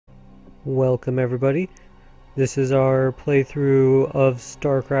Welcome everybody. This is our playthrough of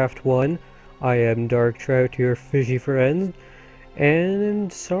Starcraft 1. I am DarkTrout, your fishy friend,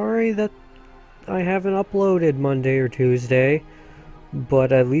 and sorry that I haven't uploaded Monday or Tuesday,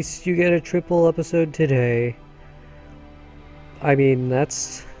 but at least you get a triple episode today. I mean,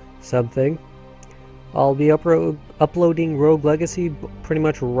 that's something. I'll be uploading Rogue Legacy pretty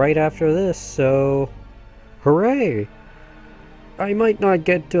much right after this, so hooray! I might not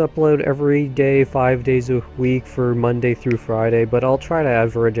get to upload every day, 5 days a week for Monday through Friday, but I'll try to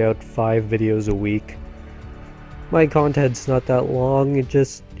average out 5 videos a week. My content's not that long, it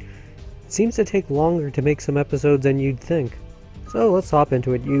just seems to take longer to make some episodes than you'd think. So let's hop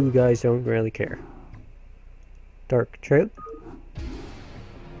into it, you guys don't really care. DarkTrout.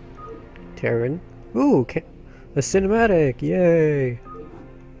 Terran. Ooh, a cinematic, yay!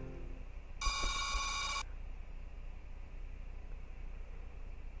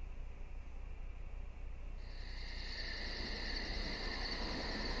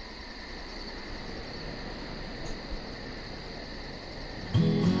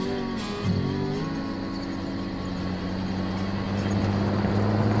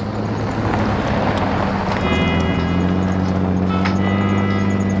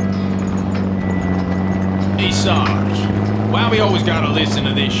 Sarge, why we always gotta listen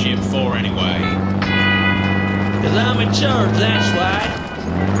to this shit for anyway? 'Cause I'm in charge, that's why.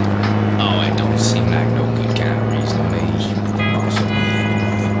 Oh, it don't seem like no good kind of reason to me. Possibly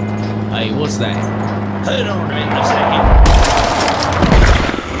anyway. Hey, what's that? Hold on a minute, a second.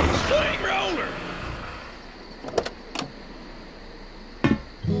 Swing roller!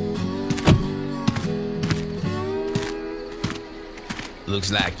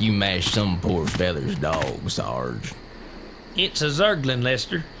 Looks like you mashed some poor feather's dog, Sarge. It's a Zerglin,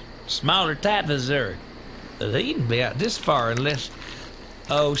 Lester. Smaller type of Zerg. He wouldn't be out this far unless...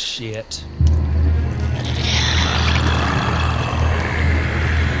 Oh, shit.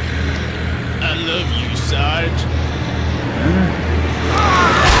 I love you, Sarge.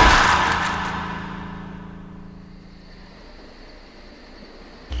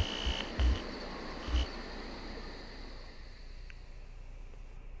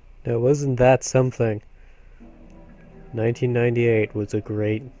 Now wasn't that something? 1998 was a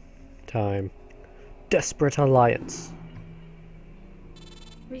great time. Desperate Alliance.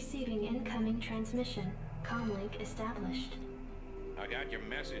 Receiving incoming transmission. Comlink established. I got your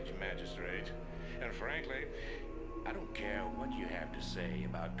message, Magistrate. And frankly, I don't care what you have to say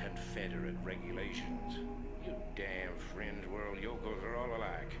about Confederate regulations. You damn fringe world yokels are all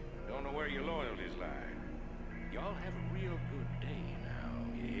alike. Don't know where your loyalties lie. Y'all have a real good day now,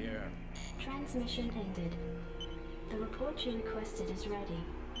 you hear? Transmission ended. The report you requested is ready.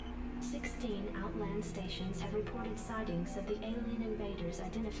 16 outland stations have reported sightings of the alien invaders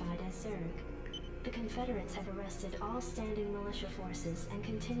identified as Zerg. The Confederates have arrested all standing militia forces and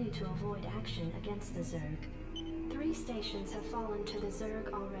continue to avoid action against the Zerg. 3 stations have fallen to the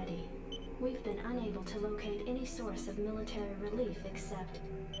Zerg already. We've been unable to locate any source of military relief except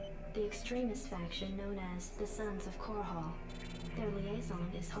the extremist faction known as the Sons of Korhal. Their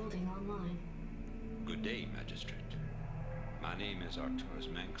liaison is holding online. Good day, Magistrate. My name is Arcturus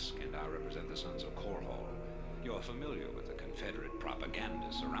Mensk, and I represent the Sons of Korhal. You're familiar with the Confederate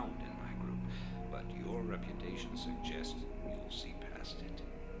propaganda surrounding my group, but your reputation suggests you'll see past it.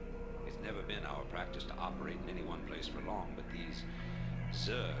 It's never been our practice to operate in any one place for long, but these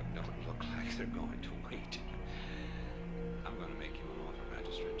Zerg don't look like they're going to wait. I'm going to make you an offer,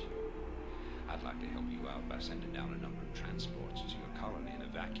 Magistrate. I'd like to help you out by sending down a number of transports to your colony and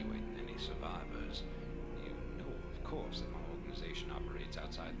evacuating any survivors. You know, of course, that my organization operates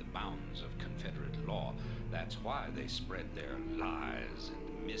outside the bounds of Confederate law. That's why they spread their lies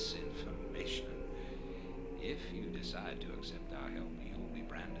and misinformation. If you decide to accept our help, you'll be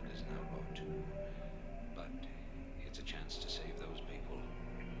branded as an outlaw too. But it's a chance to save those people.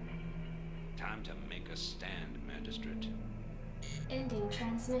 Time to make a stand, Magistrate. Ending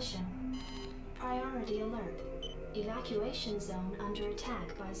transmission. Priority alert. Evacuation zone under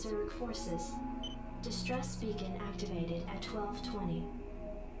attack by Zerg forces. Distress beacon activated at 12:20.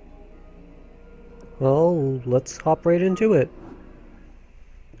 Well, let's hop right into it.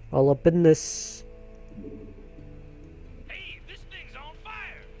 All up in this. Hey, this thing's on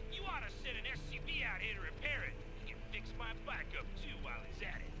fire! You ought to send an SCP out here to repair it. He can fix my bike up too while he's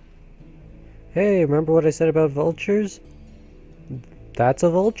at it. Hey, remember what I said about vultures? That's a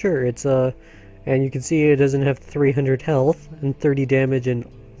vulture. It's a... And you can see it doesn't have 300 health and 30 damage and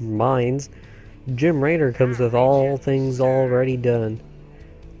mines. Jim Raynor comes with all things already done.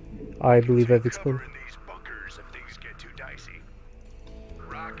 I believe I've explained. These bunkers if things get too dicey.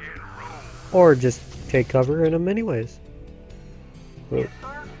 Rock and roll. or just take cover in them anyways. Oh,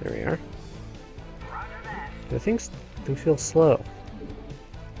 there we are. The things feel slow.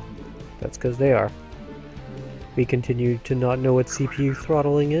 That's because they are. We continue to not know what CPU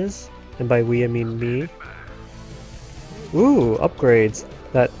throttling is, and by we I mean me. Ooh, upgrades.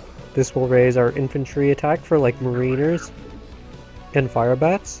 This will raise our infantry attack for like mariners and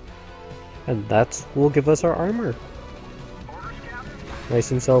firebats, and that will give us our armor.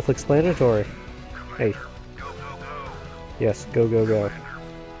 Nice and self-explanatory. Hey. Yes, go, go, go.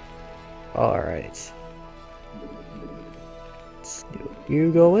 Alright. Let's get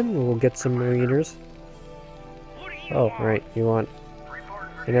you going, we'll get some mariners. Oh, right, you want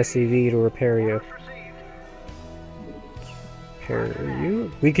an SCV to repair you. Repair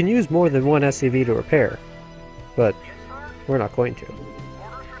you? We can use more than one SCV to repair, but we're not going to.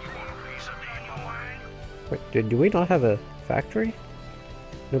 Wait, do we not have a factory?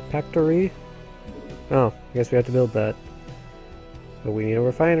 No factory? Oh, I guess we have to build that. But we need a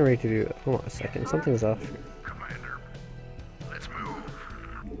refinery to do it. Hold on a second, something's off. Commander, let's move.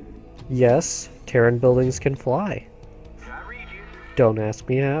 Yes, Terran buildings can fly. Don't ask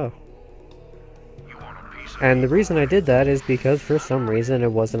me how. And the reason I did that is because for some reason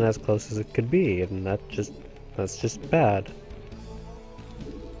it wasn't as close as it could be, and that's just bad.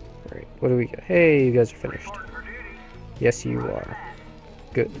 Alright, what do we got? Hey, you guys are finished. Yes, you are.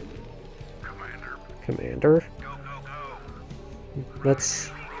 Good. Commander.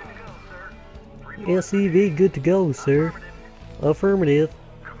 Let's... SCV good to go, sir. Affirmative.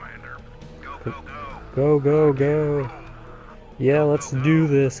 Go, go, go. Yeah, let's do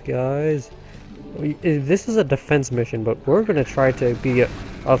this, guys. This is a defense mission, but we're gonna try to be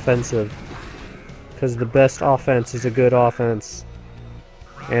offensive. Because the best offense is a good offense.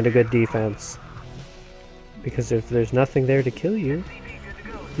 And a good defense. Because if there's nothing there to kill you,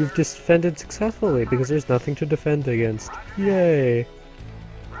 you've defended successfully, because there's nothing to defend against. Yay!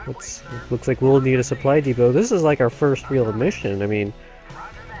 Looks like we'll need a supply depot. This is like our first real mission. I mean,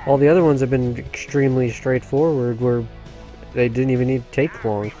 all the other ones have been extremely straightforward, where they didn't even need to take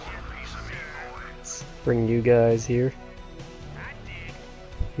long. Let's bring you guys here.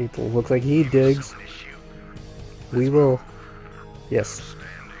 People look like he digs. We will... Yes.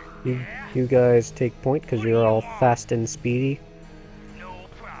 You guys take point, because you're all fast and speedy.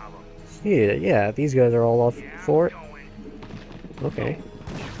 Yeah, these guys are all off for it. Okay.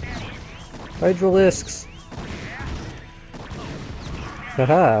 Hydralisks!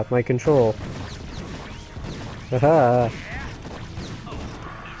 Haha, my control. Haha.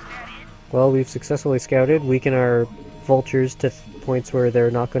 Well, we've successfully scouted, weaken our vultures to points where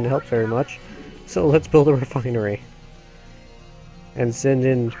they're not going to help very much. So let's build a refinery. And send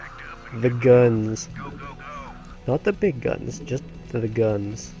in the guns. Not the big guns, just the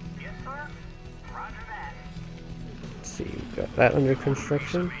guns. Let's see, we've got that under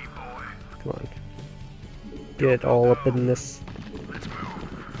construction. Come on. Get all up in this.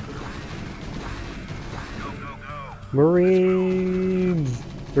 Marines!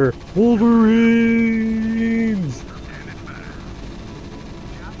 Or Wolverines!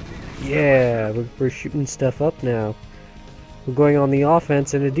 Yeah, we're shooting stuff up now. We're going on the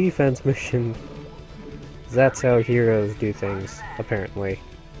offense in a defense mission. That's how heroes do things, apparently.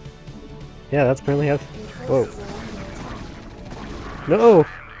 Yeah, that's apparently how... Whoa. No!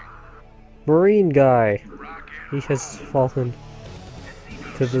 Marine guy! He has fallen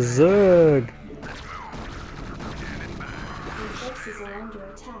to the Zerg!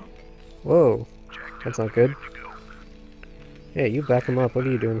 Whoa, that's not good. Hey, you back him up. What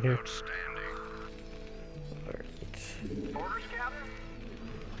are you doing here?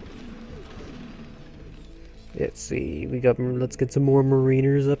 Let's see. Let's get some more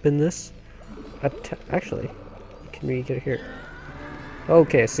mariners up in this. Actually, can we get here?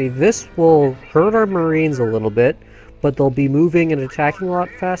 Okay, see, this will hurt our marines a little bit, but they'll be moving and attacking a lot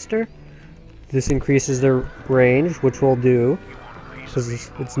faster. This increases their range, which we'll do, because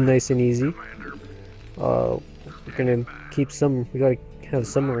it's nice and easy. We're gonna keep some. We gotta have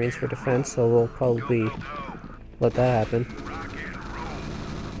some marines for defense, so we'll probably let that happen.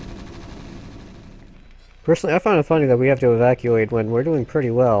 Personally, I find it funny that we have to evacuate when we're doing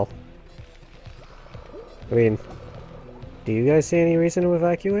pretty well. I mean, do you guys see any reason to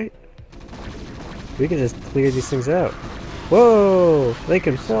evacuate? We can just clear these things out. Whoa! They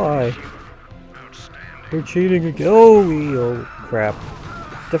can fly! They're cheating again. Oh crap.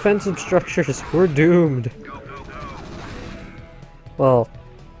 Defensive structures, we're doomed! Well,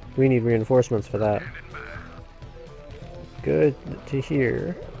 we need reinforcements for that. Good to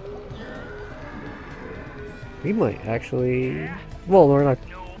hear. We might actually... Well, we're not...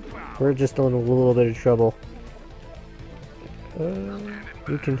 We're just in a little bit of trouble.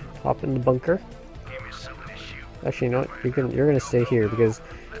 You can hop in the bunker. Actually, no, you're gonna stay here because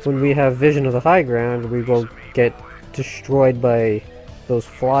when we have vision of the high ground, we will get destroyed by those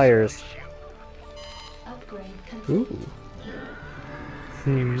flyers. Upgrade complete.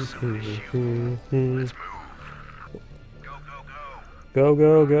 Ooh. Go,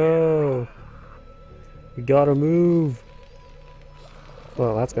 go, go! We gotta move!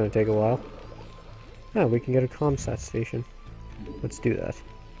 Well, that's gonna take a while. Yeah, we can get a comsat station. Let's do that.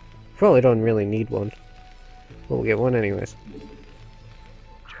 Probably don't really need one. But we'll get one anyways.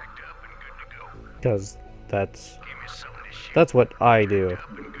 Because that's what I do.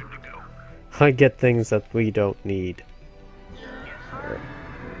 I get things that we don't need.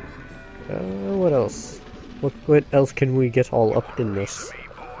 What else? What else can we get all up in this?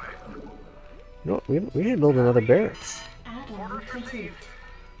 No, we should build another barracks. Add-on complete.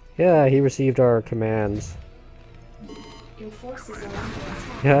 Yeah, he received our commands. Your forces are under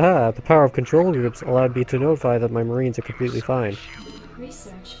attack. Yeah, the power of control groups allowed me to notify that my marines are completely fine.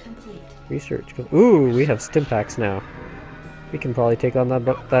 Research complete. Ooh, we have stimpaks now. We can probably take on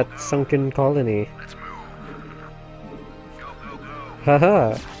that sunken colony.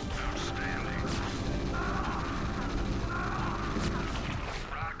 Haha.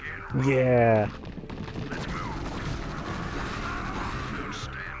 Yeah.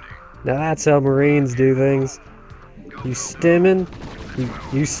 Now that's how Marines do things. You stimming,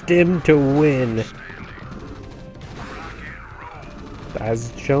 you stim to win.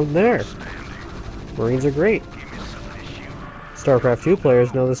 As shown there. Marines are great. Starcraft 2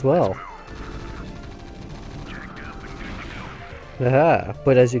 players know this well. Aha,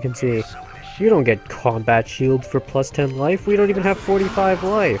 but as you can see, you don't get combat shields for plus 10 life. We don't even have 45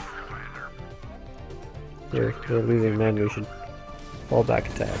 life. They're losing men, we should fall back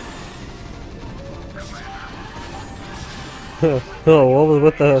attack. Oh, what was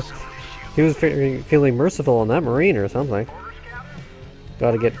with the... He was feeling merciful on that marine or something.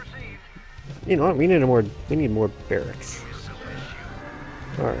 Gotta get... You know what, we need more barracks.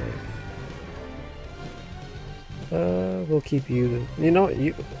 Alright. We'll keep you... You know,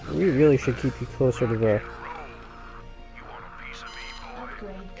 we really should keep you closer to the...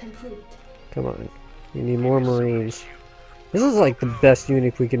 Upgrade complete. Come on. We need more marines. This is like the best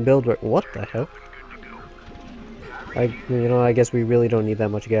unit we can build right... What the hell? I guess we really don't need that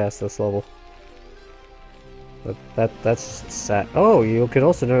much gas this level. But that's sad. Oh, you could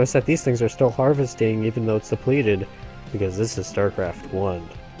also notice that these things are still harvesting even though it's depleted. Because this is StarCraft 1.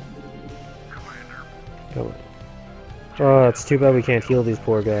 Come on. Oh, it's too bad we can't heal these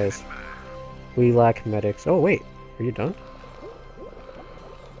poor guys. We lack medics. Oh, wait. Are you done?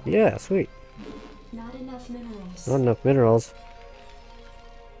 Yeah, sweet. Not enough minerals. Not enough minerals.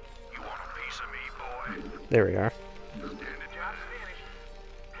 There we are.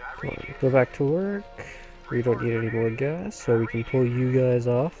 Come on, go back to work. We don't need any more gas, so we can pull you guys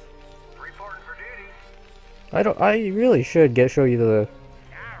off. I really should show you the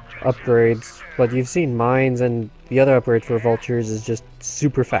upgrades, but you've seen mines, and the other upgrade for vultures is just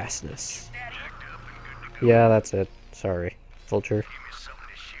super fastness. Yeah, that's it. Sorry, vulture.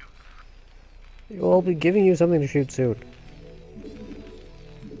 We'll be giving you something to shoot soon.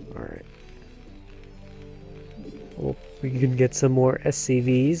 Alright. Well, we can get some more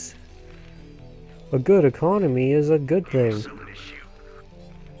SCVs. A good economy is a good thing.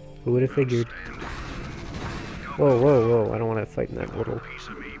 Who would have figured? Whoa, whoa, whoa, I don't want to fight in that little...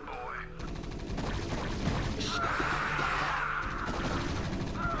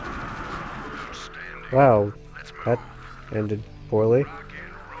 Wow, that ended poorly.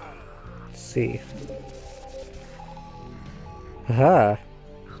 Let's see. Aha!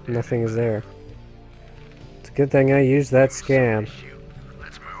 Nothing is there. It's a good thing I used that scan.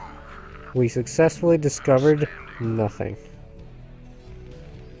 We successfully discovered nothing.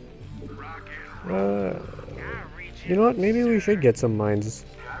 You know what? Maybe we should get some mines.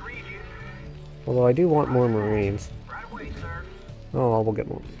 Although I do want more marines. Oh, we'll get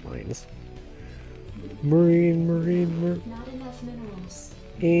more mines. Marine. Not enough minerals.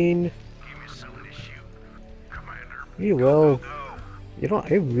 You will. You know,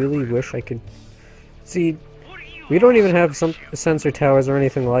 I really wish I could... See, we don't even have some sensor towers or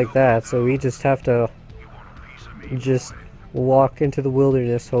anything like that, so we just have to just walk into the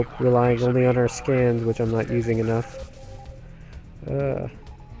wilderness, relying only on our scans, which I'm not using enough.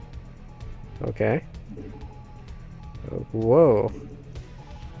 Okay. Whoa.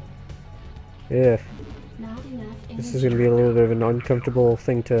 Yeah. Not enough This is gonna be a little bit of an uncomfortable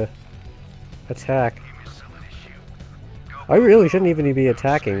thing to attack. I really shouldn't even be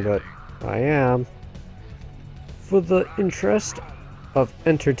attacking, but I am. For the interest of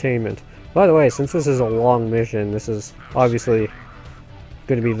entertainment. By the way, since this is a long mission, this is obviously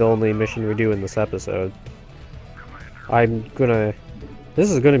going to be the only mission we do in this episode. This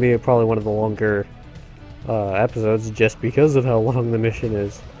is going to be probably one of the longer episodes just because of how long the mission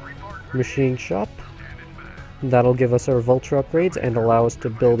is. Machine shop. That'll give us our vulture upgrades and allow us to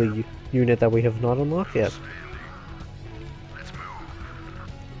build a unit that we have not unlocked yet.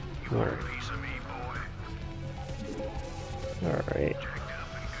 Alright.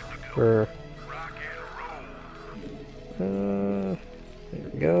 There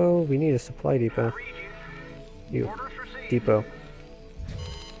we go. We need a supply depot. Depot.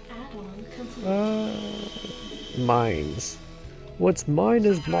 Mines. What's mine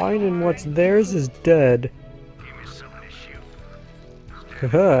is mine and what's theirs is dead.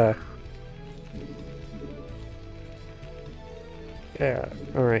 Haha. Yeah,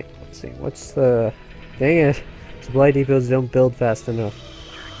 alright. Let's see. What's the... Dang it. Supply depots don't build fast enough.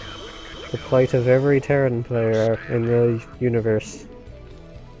 The plight of every Terran player in the universe.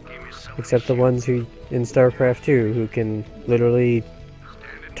 Except the ones who in Starcraft 2 who can literally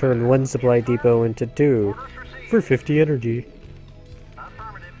turn one supply depot into two for 50 energy.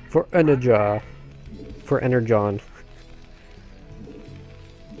 For Energon.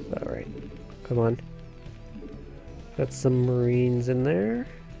 Alright. Come on. Got some Marines in there.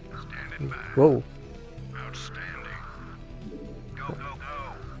 Whoa.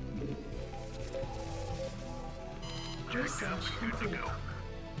 Research complete.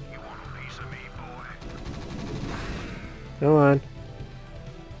 Come on.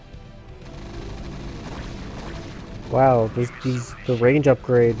 Wow, the range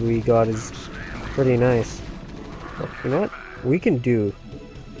upgrade we got is pretty nice. But you know what? We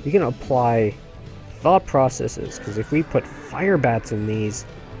can apply thought processes, because if we put fire bats in these,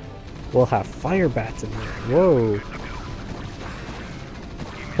 we'll have fire bats in there. Whoa.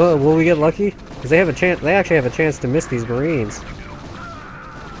 Oh, will we get lucky? Because they actually have a chance to miss these Marines.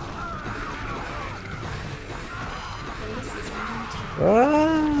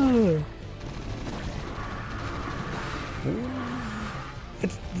 Ah!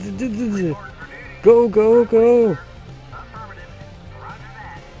 Go, go, go!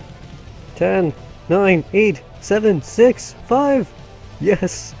 10, 9, 8, 7, 6, 5!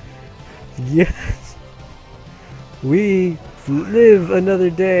 Yes! Yes! We live another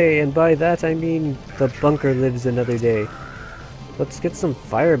day, and by that I mean the bunker lives another day. Let's get some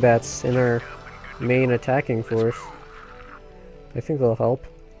fire bats in our main attacking force. I think they'll help.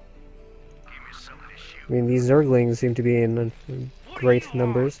 I mean, these Zerglings seem to be in great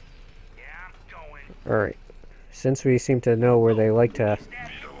numbers. Alright. Since we seem to know where they like to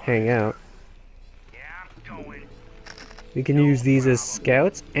hang out, we can use these as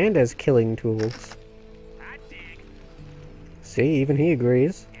scouts and as killing tools. See, even he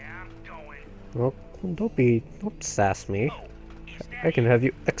agrees. Well, don't sass me. I can have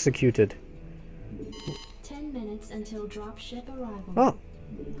you executed. 10 minutes until dropship arrival. Oh!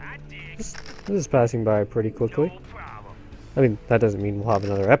 This is passing by pretty quickly. I mean, that doesn't mean we'll have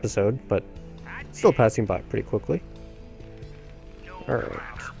another episode, but still passing by pretty quickly. Alright.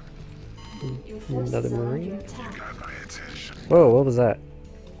 Another Marine. Whoa, what was that?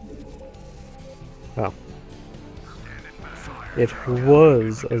 Oh. It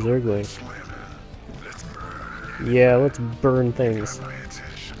was a Zergling. Yeah, let's burn things.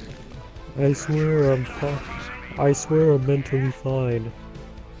 I swear I'm fine. I swear I'm mentally fine.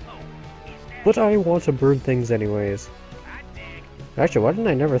 But I want to burn things anyways. Actually, why didn't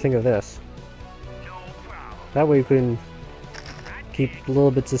I never think of this? That way we can keep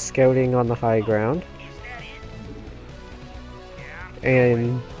little bits of scouting on the high ground.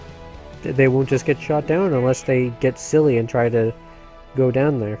 And they won't just get shot down unless they get silly and try to go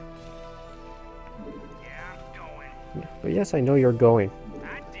down there. But yes, I know you're going.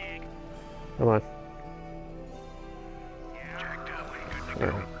 Come on.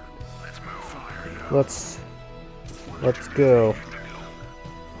 Alright. Let's go.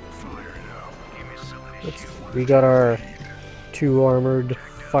 We got our 2 armored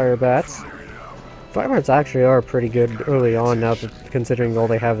fire bats. Fire bats actually are pretty good early on now, considering all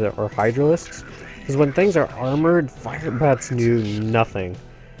they have are hydralisks. Because when things are armored, fire bats do nothing.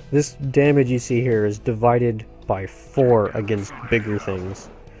 This damage you see here is divided by 4 against bigger things.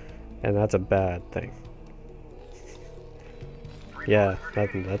 And that's a bad thing. Yeah,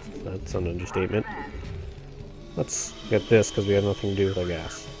 that's an understatement. Let's get this because we have nothing to do with our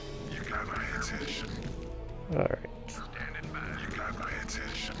gas. Alright.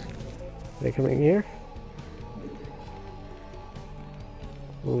 Are they coming here?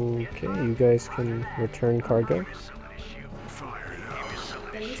 Okay, you guys can return cargo.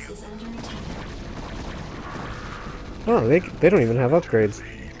 Base is under attack. Oh, they don't even have upgrades.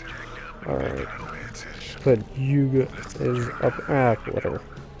 Alright. But you is up. Ah, whatever.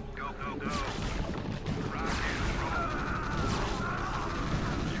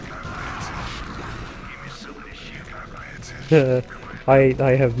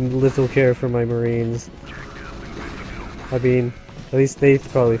 I have little care for my Marines. I mean, at least they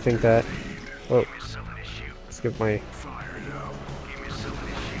probably think that. Oh, skip my.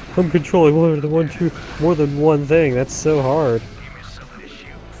 I'm controlling more than one thing. That's so hard.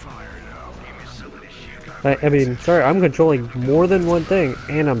 I mean, sorry, I'm controlling more than one thing,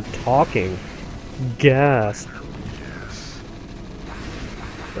 and I'm talking. Gasp.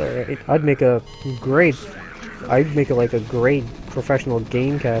 Alright, I'd make a great professional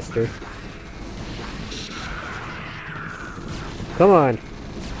game caster. Come on.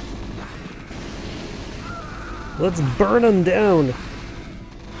 Let's burn them down.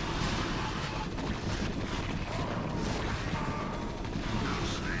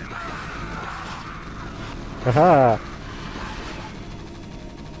 Haha.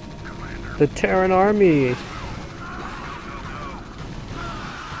 The Terran army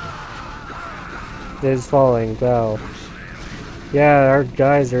is falling. Wow. Yeah, our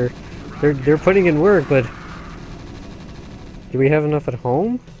guys are they're putting in work, but do we have enough at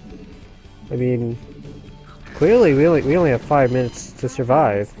home? I mean, clearly we only have 5 minutes to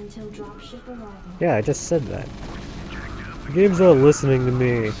survive. Until dropship arrival. Yeah, I just said that. The game's not listening to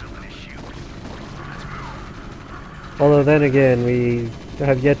me. Although then again, we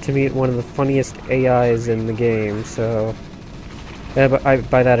have yet to meet one of the funniest AIs in the game, so... Yeah, but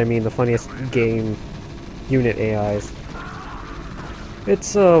by that I mean the funniest game unit AIs.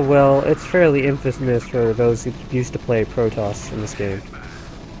 It's, well, it's fairly infamous for those who used to play Protoss in this game.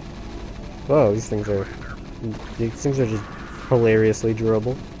 Whoa, these things are just hilariously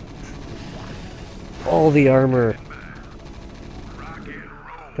durable. All the armor.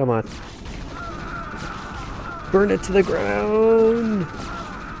 Come on. Burn it to the ground!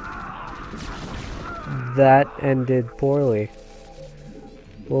 That ended poorly.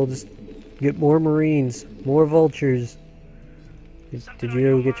 We'll just get more Marines, more vultures. Did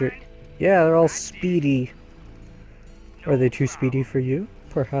you get your... Yeah, they're all speedy. Are they too speedy for you?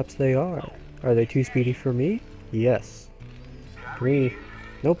 Perhaps they are. Are they too speedy for me? Yes.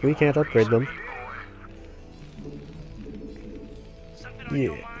 Nope, we can't upgrade them.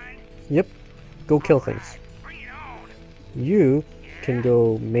 Yeah. Yep. Go kill things. You can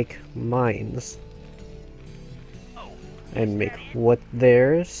go make mines. And make what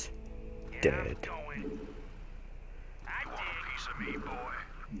theirs? Dead.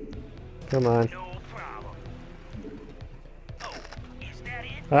 Come on.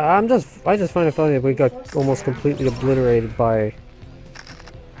 I just find it funny that we got almost completely obliterated by...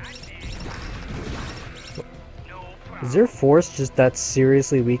 Is their force just that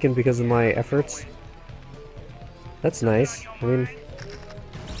seriously weakened because of my efforts? That's nice. I mean...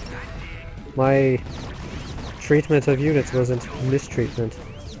 My treatment of units wasn't mistreatment.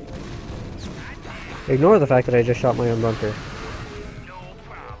 Ignore the fact that I just shot my own bunker.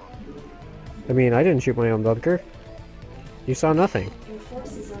 I mean, I didn't shoot my own bunker. You saw nothing. Your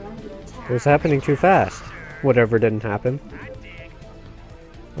forces are under attack. It was happening too fast. Whatever didn't happen.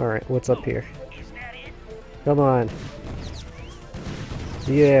 Alright, what's up here? Come on.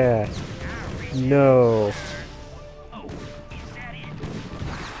 Yeah. No.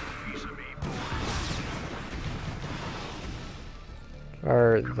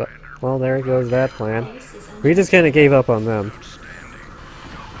 Well, there goes that plan. We just kind of gave up on them.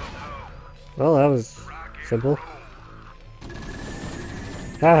 Well, that was simple.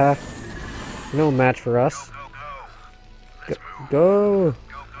 Haha. No match for us. Go!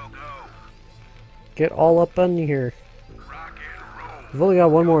 Get all up on here. We've only got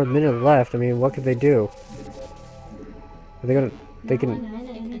 1 more minute left. I mean, what could they do? Are they gonna... They can...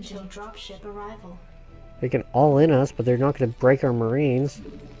 Until dropship arrival. They can all in us, but they're not gonna break our Marines.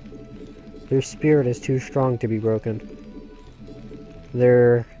 Their spirit is too strong to be broken.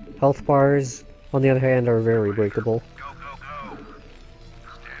 Their health bars, on the other hand, are very breakable.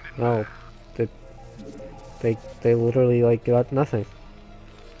 No. They literally, like, got nothing.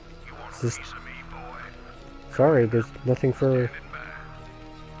 It's just... Sorry, there's nothing for...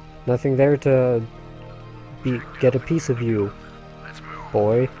 Nothing there to... get a piece of you,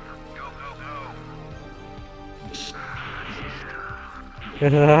 boy.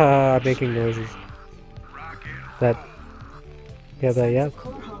 Making noises. That... Yeah, that, yeah.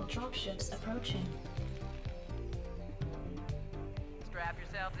 Core hull dropships approaching. Strap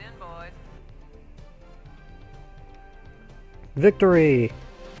yourself in, boys. Victory!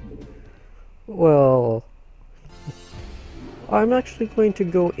 Well, I'm actually going to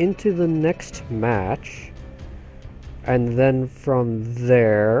go into the next match, and then from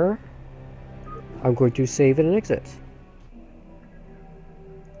there, I'm going to save and exit.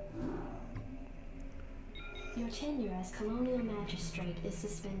 Your tenure as Colonial Magistrate is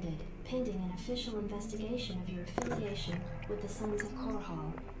suspended, pending an official investigation of your affiliation with the Sons of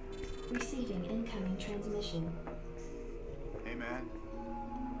Korhal. Receiving incoming transmission. Hey man,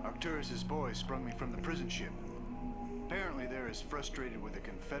 Arcturus's boys sprung me from the prison ship. Apparently they're as frustrated with the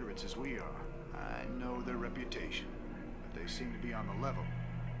Confederates as we are. I know their reputation, but they seem to be on the level.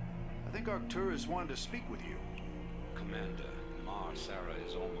 I think Arcturus wanted to speak with you. Commander, Mar Sara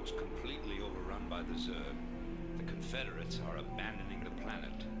is almost completely overrun by the Zerg. The Confederates are abandoning the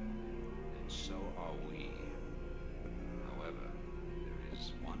planet, and so are we. However, there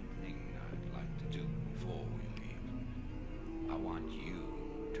is one thing I'd like to do before we leave. I want you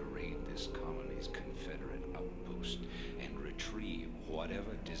to raid this colony's Confederate outpost and retrieve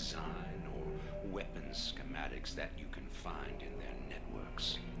whatever design or weapons schematics that you can find in their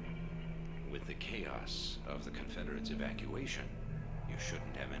networks. With the chaos of the Confederates' evacuation, you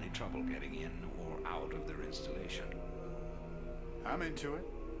shouldn't have any trouble getting in or out of their installation. I'm into it.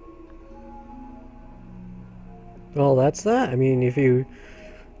 Well, that's that. I mean, if you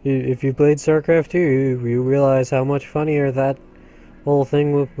played Starcraft 2, you realize how much funnier that whole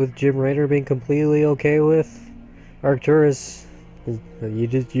thing with Jim Raynor being completely okay with Arcturus. You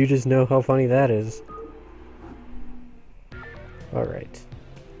just know how funny that is. All right.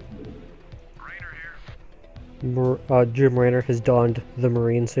 Jim Raynor has donned the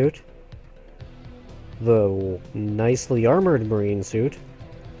Marine suit. The nicely armored Marine suit.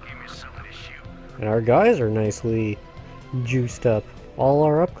 And our guys are nicely juiced up. All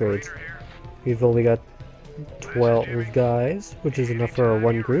our upgrades. We've only got 12 guys, which is enough for our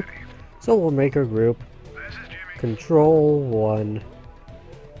one group. So we'll make our group Control 1.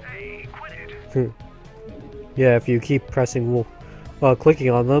 Yeah, if you keep pressing clicking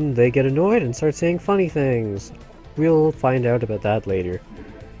on them, they get annoyed and start saying funny things. We'll find out about that later.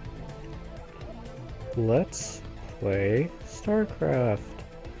 Let's play Starcraft.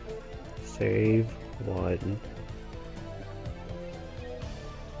 Save 1.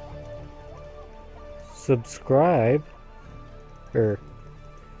 Subscribe.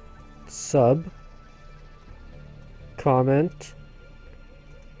 Sub. Comment.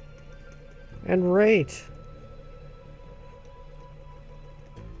 And rate.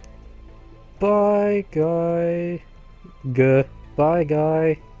 Bye, guy. Bye,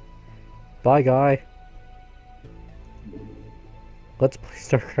 guy. Bye, guy. Let's play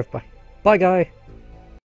Starcraft. Bye. Bye, guy.